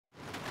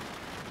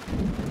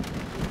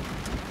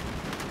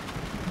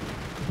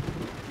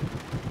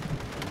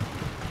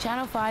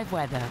Channel 5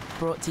 weather,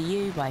 brought to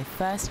you by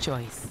First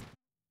Choice.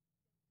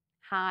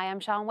 Hi,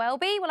 I'm Sian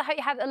Welby. Well, I hope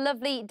you had a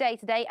lovely day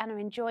today and are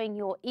enjoying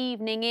your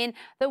evening in.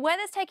 The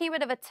weather's taking a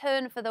bit of a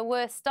turn for the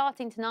worse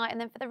starting tonight, and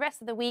then for the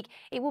rest of the week,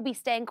 it will be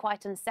staying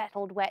quite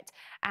unsettled, wet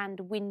and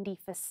windy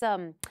for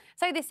some.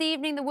 So this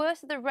evening, the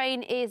worst of the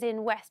rain is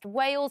in West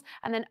Wales,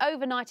 and then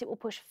overnight it will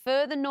push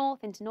further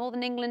north into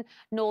northern England,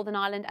 Northern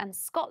Ireland and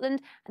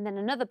Scotland, and then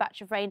another batch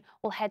of rain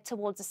will head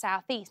towards the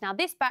southeast. Now,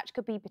 this batch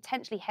could be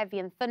potentially heavy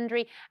and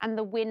thundery, and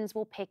the winds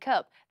will pick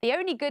up. The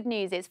only good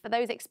news is for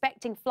those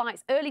expecting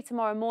flights early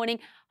tomorrow morning,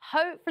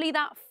 hopefully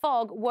that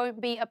fog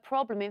won't be a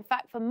problem. In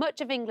fact, for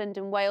much of England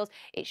and Wales,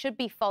 it should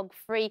be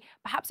fog-free,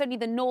 perhaps only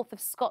the north of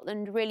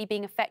Scotland really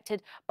being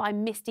affected by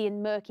misty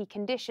and murky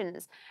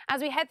conditions.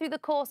 As we head through the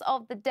course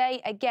of the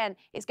day, again,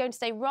 it's going to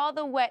stay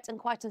rather wet and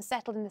quite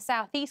unsettled in the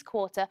southeast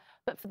quarter,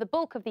 but for the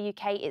bulk of the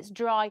UK, it's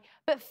dry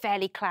but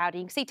fairly cloudy.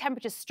 You can see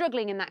temperatures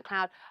struggling in that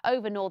cloud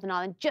over Northern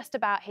Ireland, just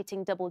about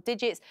hitting double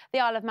digits. The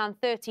Isle of Man,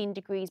 13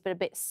 degrees, but a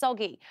bit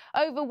soggy.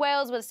 Over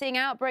Wales, we're seeing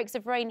outbreaks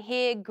of rain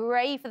here,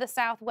 grey for the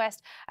southwest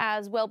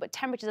as well, but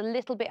temperatures a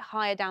little bit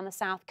higher down the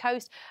south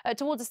coast.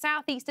 Towards the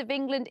southeast of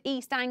England,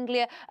 East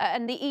Anglia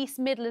and the East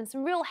Midlands,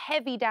 some real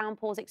heavy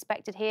downpours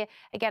expected here.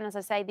 Again, as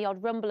I say, the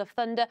odd rumble of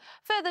thunder.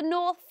 Further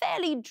north,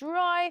 fairly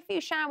dry, a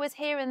few showers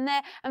here and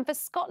there. And for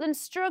Scotland,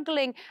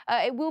 struggling.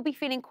 It will be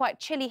feeling quite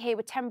chilly here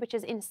with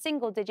temperatures in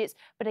single digits,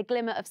 but a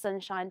glimmer of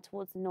sunshine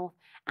towards the north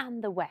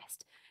and the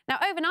west. Now,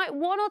 overnight,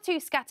 one or two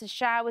scattered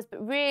showers,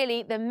 but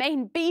really the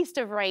main beast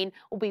of rain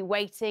will be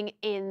waiting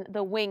in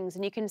the wings.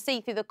 And you can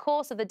see through the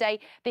course of the day,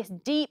 this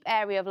deep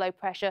area of low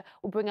pressure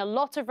will bring a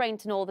lot of rain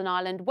to Northern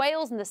Ireland,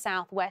 Wales and the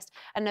southwest,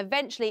 and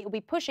eventually it will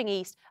be pushing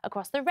east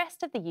across the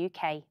rest of the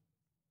UK.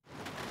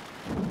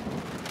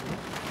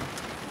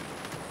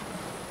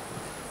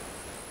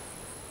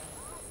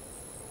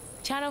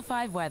 Channel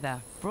 5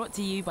 weather, brought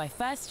to you by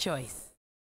First Choice.